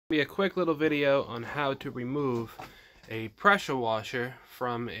Be a quick little video on how to remove a pressure washer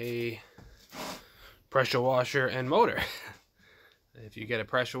from a pressure washer and motor. If you get a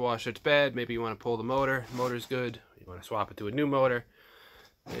pressure washer, it's bad. Maybe you want to pull the motor. The motor's good. You want to swap it to a new motor.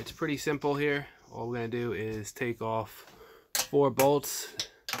 It's pretty simple here. All we're going to do is take off 4 bolts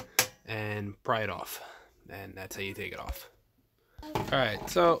and pry it off. And that's how you take it off. Alright,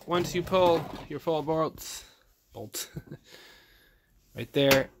 so once you pull your 4 bolts right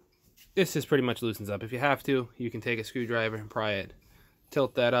there, this just pretty much loosens up. If you have to, you can take a screwdriver and pry it.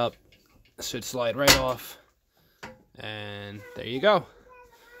 Tilt that up. It should slide right off. And there you go.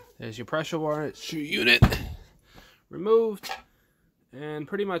 There's your pressure washer unit removed. And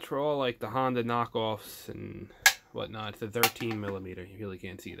pretty much for all like the Honda knockoffs and whatnot, the 13mm. You really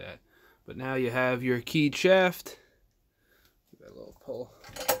can't see that. But now you have your keyed shaft. Give that a little pull.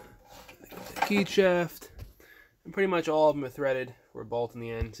 The keyed shaft. And pretty much all of them are threaded or bolt in the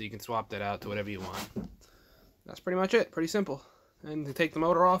end, so you can swap that out to whatever you want. That's pretty much it. Pretty simple. And to take the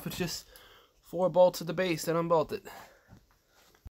motor off, it's just 4 bolts at the base that unbolt it.